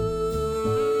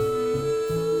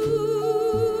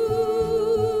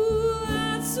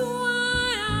 That's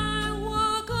why I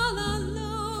walk all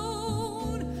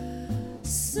alone,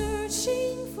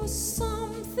 searching for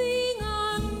something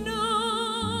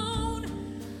unknown,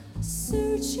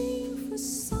 searching for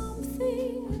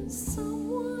something and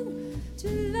someone to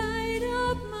light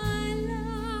up my life.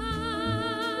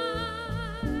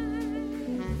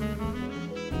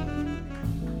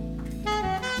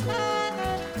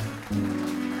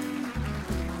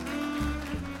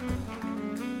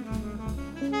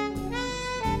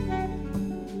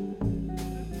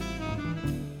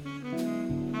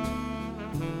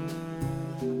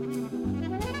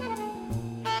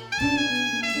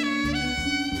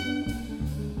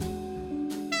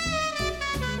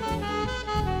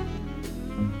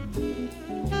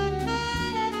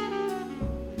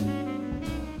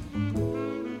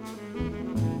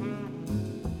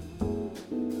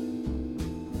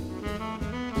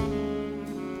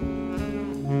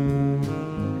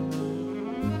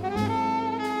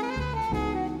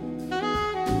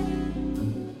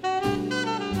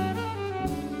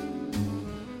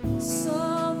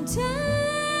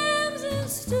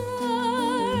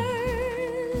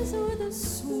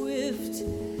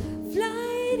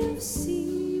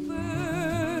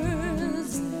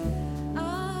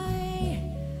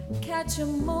 catch a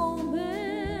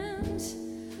moment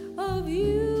of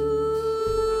you.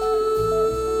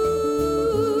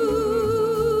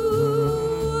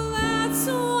 That's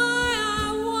why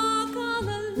I walk all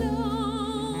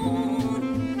alone,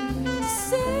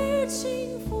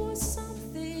 searching for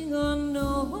something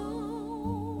unknown,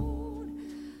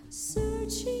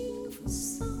 searching for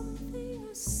something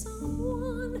or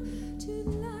someone to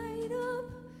light up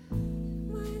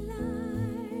my life,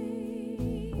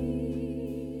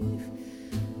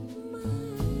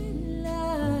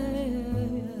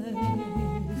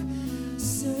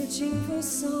 searching for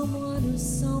someone or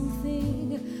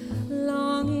something,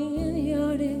 longing and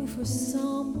yearning for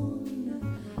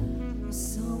someone or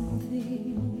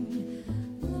something,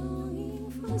 longing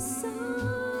for someone.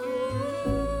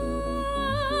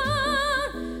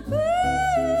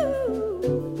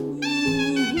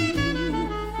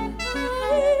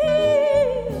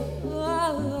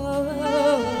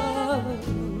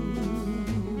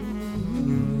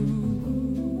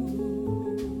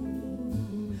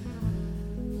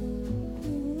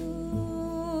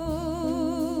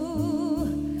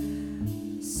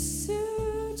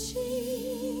 Searching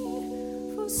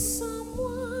for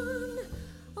someone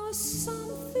or something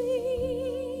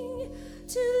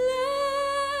to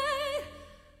light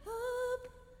up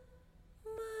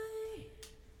my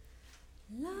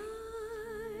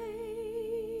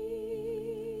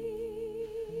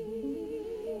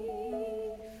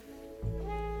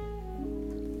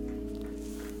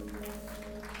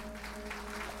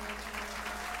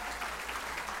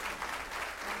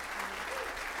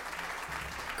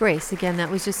Grace, again,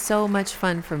 that was just so much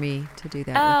fun for me to do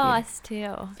that Oh, with us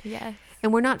too. Yes. you.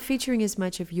 And we're not featuring as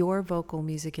much of your vocal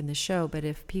music in the show, but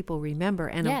if people remember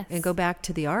and Yes. go back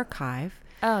to the archive,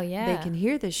 Oh, yeah. they can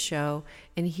hear this show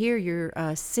and hear your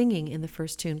singing in the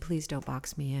first tune, Please Don't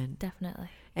Box Me In, Definitely.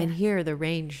 and Yes. hear the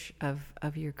range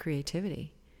of your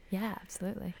creativity. Yeah,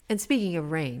 absolutely. And speaking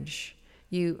of range,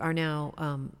 you are now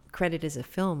credited as a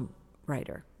film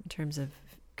writer in terms of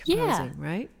composing,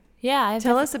 right? Yeah. I've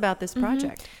Tell us about this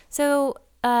project. So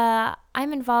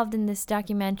I'm involved in this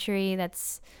documentary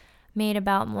that's made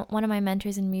about one of my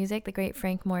mentors in music, the great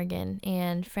Frank Morgan.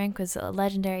 And Frank was a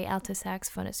legendary alto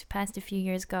saxophonist who passed a few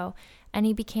years ago. And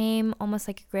he became almost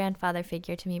like a grandfather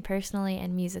figure to me personally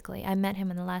and musically. I met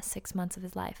him in the last 6 months of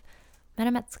his life. Met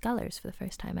him at Scullers for the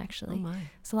first time, actually. Oh, my.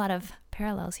 There's a lot of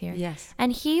parallels here. Yes.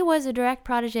 And he was a direct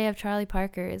protege of Charlie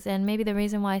Parker's. And maybe the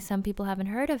reason why some people haven't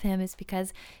heard of him is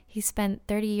because he spent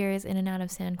 30 years in and out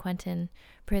of San Quentin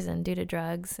prison due to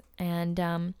drugs.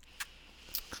 And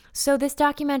so this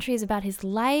documentary is about his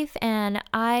life. And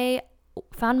I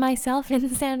found myself in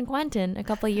San Quentin a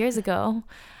couple of years ago,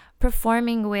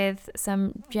 performing with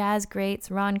some jazz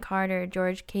greats, Ron Carter,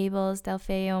 George Cables,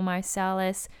 Delfeo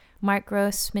Marsalis, Mark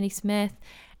Gross, Smitty Smith.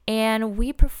 And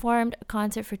we performed a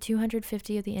concert for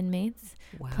 250 of the inmates,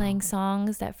 Wow. playing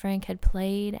songs that Frank had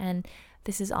played. And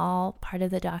this is all part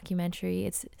of the documentary.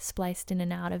 It's spliced in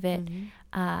and out of it.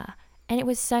 And it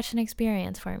was such an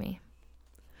experience for me.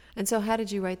 And so how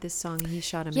did you write this song, He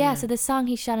Shot a Man? Yeah, so the song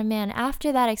He Shot a Man,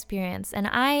 after that experience, and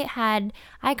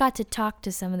I got to talk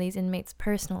to some of these inmates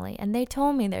personally, and they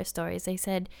told me their stories. They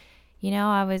said, you know,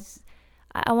 I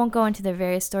won't go into their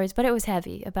various stories, but it was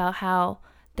heavy about how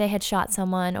they had shot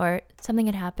someone or something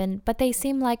had happened, but they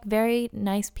seemed like very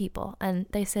nice people. And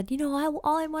they said, you know,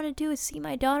 all I want to do is see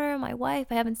my daughter and my wife.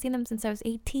 I haven't seen them since I was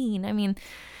 18. I mean,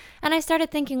 and I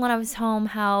started thinking when I was home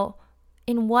how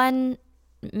in 1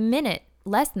 minute,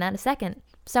 less than that, a second,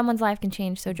 someone's life can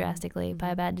change so drastically by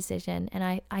a bad decision. And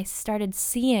I started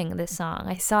seeing this song.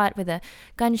 I saw it with a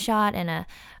gunshot and a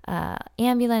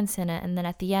ambulance and then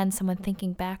at the end, someone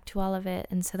thinking back to all of it.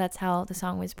 And so that's how the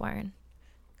song was born.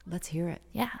 Let's hear it.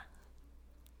 Yeah.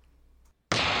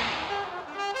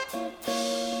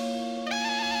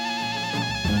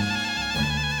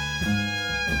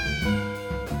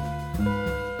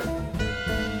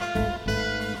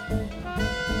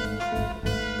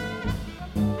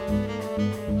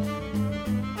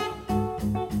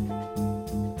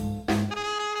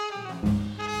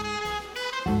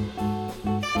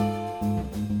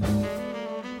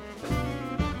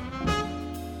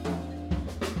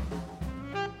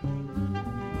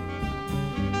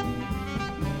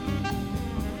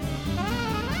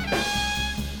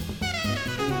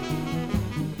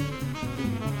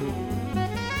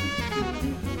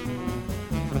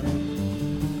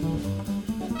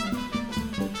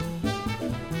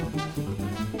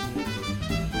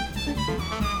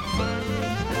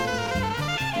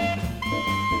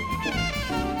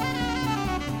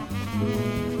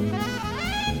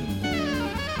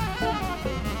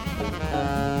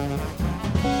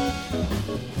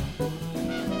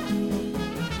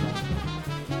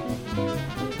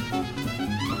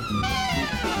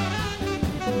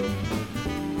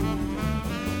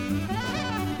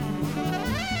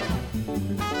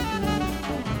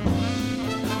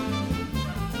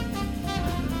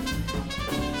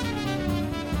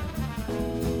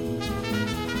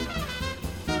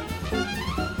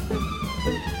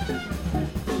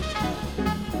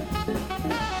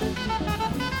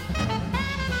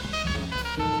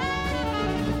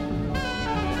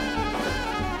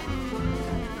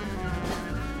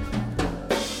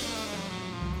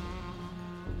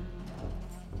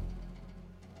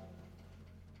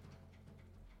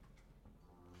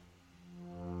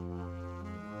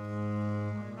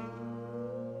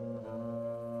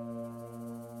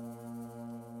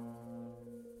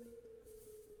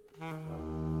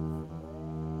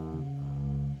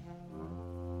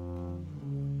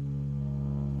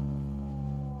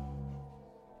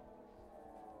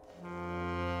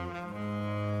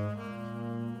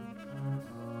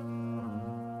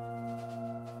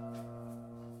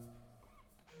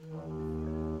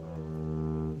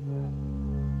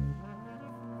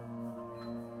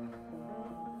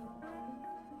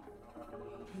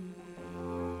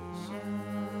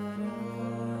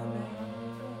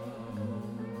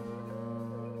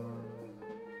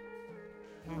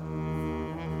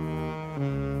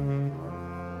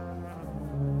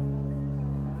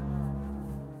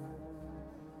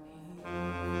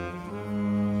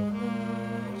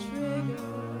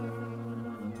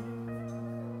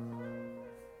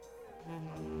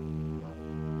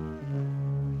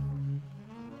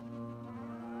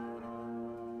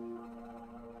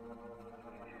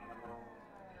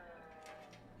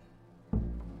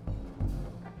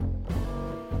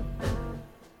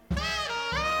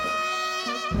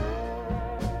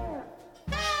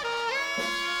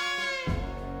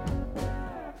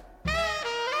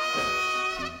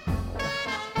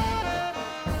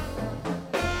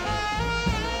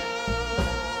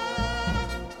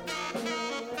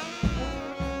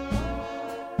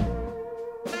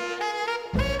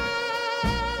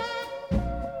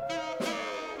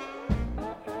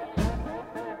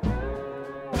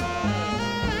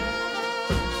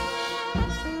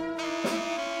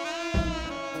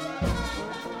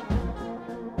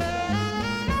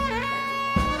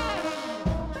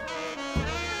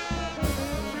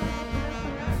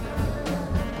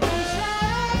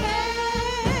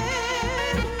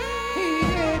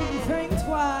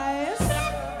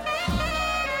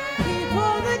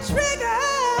 trigger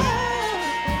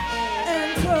and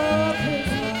took his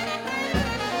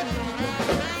life.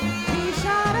 He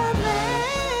shot a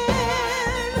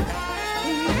man,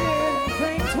 he didn't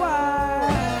think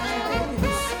twice.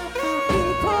 He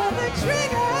pulled the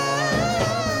trigger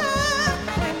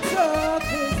and took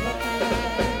his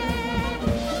life.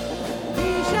 He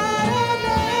shot a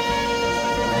man,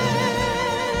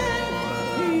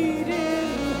 he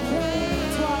didn't think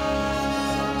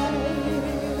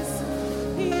twice.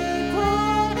 He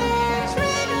pulled the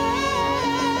trigger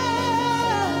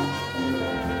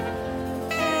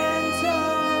and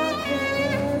took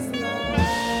his life.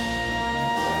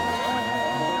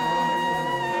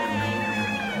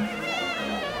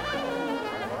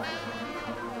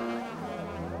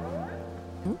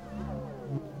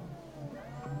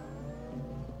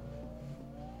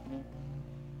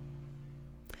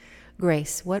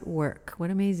 Grace, what work? What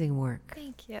amazing work.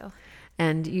 Thank you.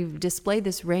 And you've displayed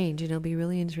this range, and it'll be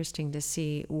really interesting to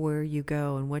see where you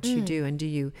go and what you do. And do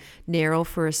you narrow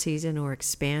for a season or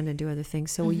expand and do other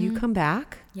things? So will you come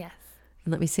back Yes.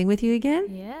 and let me sing with you again?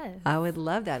 Yes. I would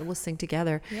love that. We'll sing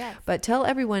together. Yes. But tell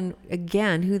everyone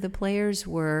again who the players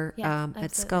were Yes, at absolutely.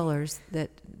 Scullers that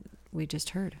we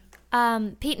just heard.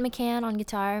 Pete McCann on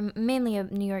guitar, mainly a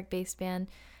New York-based band.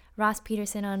 Ross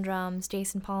Peterson on drums,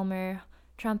 Jason Palmer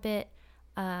trumpet,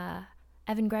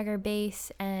 Evan Gregor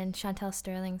bass, and Chantel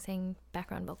Sterling sang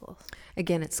background vocals.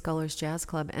 Again, at Scullers Jazz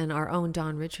Club. And our own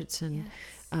Don Richardson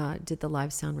did the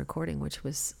live sound recording, which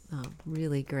was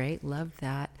really great. Loved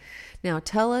that. Now,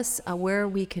 tell us where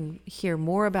we can hear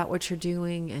more about what you're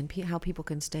doing and how people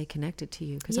can stay connected to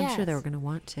you, because I'm sure Yes. they're going to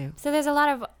want to. So there's a lot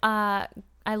of, I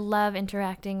love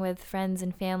interacting with friends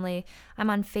and family. I'm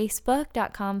on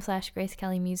Facebook.com/Grace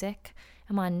Kelly Music.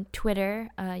 I'm on Twitter.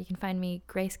 You can find me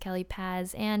Grace Kelly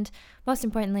Paz, and most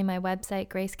importantly, my website,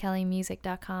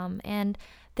 gracekellymusic.com. And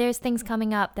there's things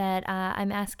coming up that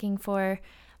I'm asking for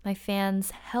my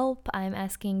fans' help. I'm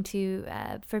asking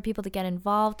for people to get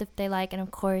involved if they like, and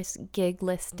of course, gig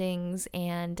listings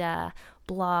and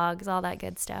blogs, all that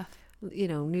good stuff. You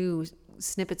know, new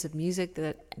snippets of music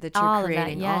that you're All of that,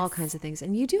 creating, all yes. kinds of things.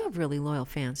 And you do have really loyal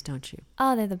fans, don't you?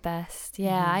 Oh, they're the best.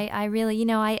 Yeah, I really,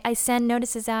 I send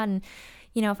notices out, and,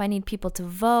 if I need people to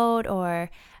vote or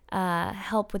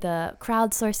help with a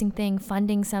crowdsourcing thing,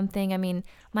 funding something, I mean,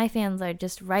 my fans are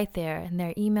just right there, and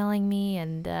they're emailing me,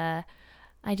 and I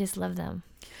just love them.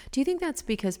 Do you think that's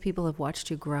because people have watched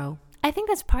you grow? I think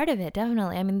that's part of it,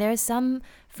 definitely. I mean, there's some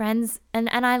friends, and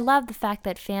I love the fact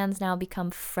that fans now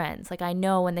become friends. Like, I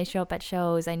know when they show up at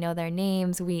shows, I know their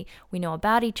names, we know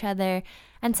about each other,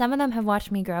 and some of them have watched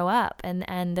me grow up,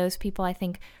 and those people, I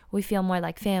think, we feel more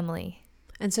like family.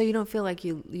 And so you don't feel like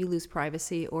you lose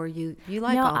privacy, or you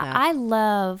like No, all that? I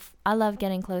love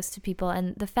getting close to people,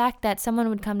 and the fact that someone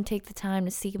would come take the time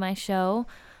to see my show,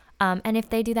 and if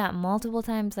they do that multiple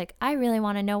times, like, I really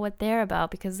want to know what they're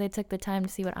about because they took the time to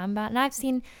see what I'm about. And I've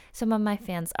seen some of my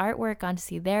fans' artwork, gone to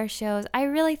see their shows. I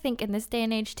really think in this day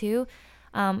and age too,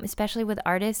 especially with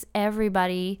artists,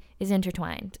 everybody is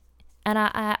intertwined, and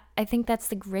I think that's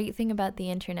the great thing about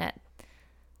the internet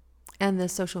and the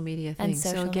social media thing. and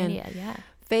social so again, media. Yeah.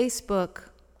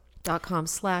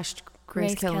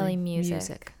 Facebook.com/Grace Kelly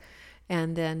Music.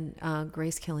 And then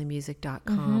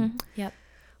GraceKellyMusic.com. Yep.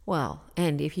 Well,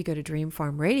 and if you go to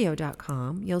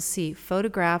DreamFarmRadio.com, you'll see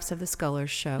photographs of the Scullers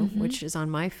show, which is on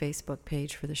my Facebook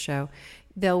page for the show.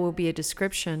 There will be a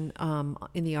description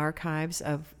in the archives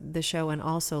of the show, and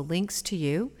also links to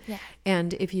you. Yeah.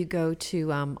 And if you go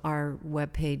to our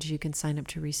webpage, you can sign up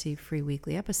to receive free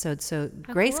weekly episodes. So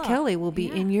Grace cool. Kelly will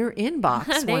be in your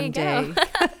inbox There one you day.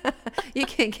 go. You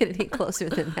can't get any closer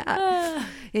than that.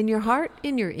 In your heart,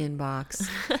 in your inbox.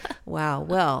 Wow.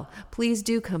 Well, please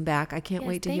do come back. I can't Yes,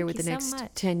 wait to hear what thank the you so next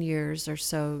much. 10 years or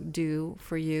so do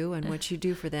for you and what you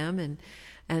do for them. And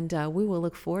we will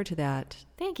look forward to that.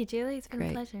 Thank you, Julie. It's been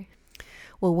Great. a pleasure.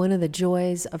 Well, one of the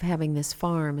joys of having this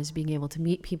farm is being able to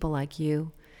meet people like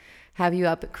you, have you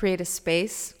up, create a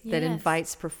space that Yes.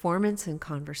 invites performance and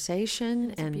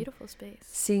conversation, It's a beautiful space.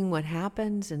 seeing what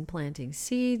happens and planting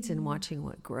seeds and watching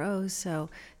what grows. So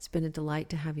it's been a delight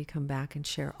to have you come back and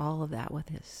share all of that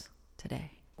with us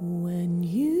today. When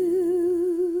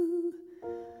you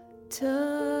touch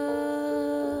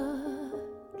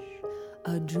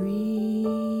a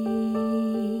dream,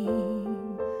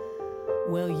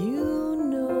 well, you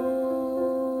know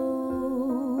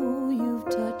you've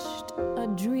touched a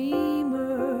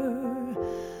dreamer.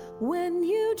 When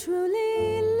you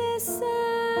truly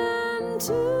listen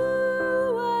to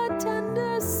a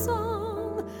tender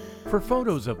song. For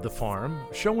photos of the farm,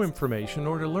 show information,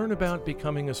 or to learn about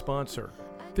becoming a sponsor,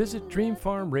 Visit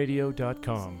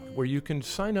dreamfarmradio.com, where you can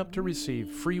sign up to receive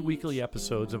free weekly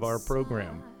episodes of our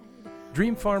program.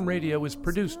 Dream Farm Radio is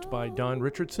produced by Don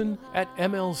Richardson at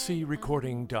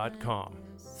mlcrecording.com.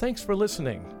 Thanks for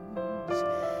listening.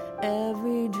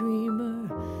 Every dreamer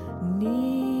needs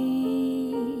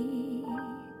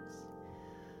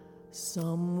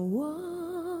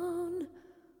someone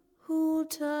who'll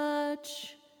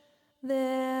touch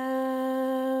their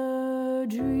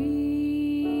dreams.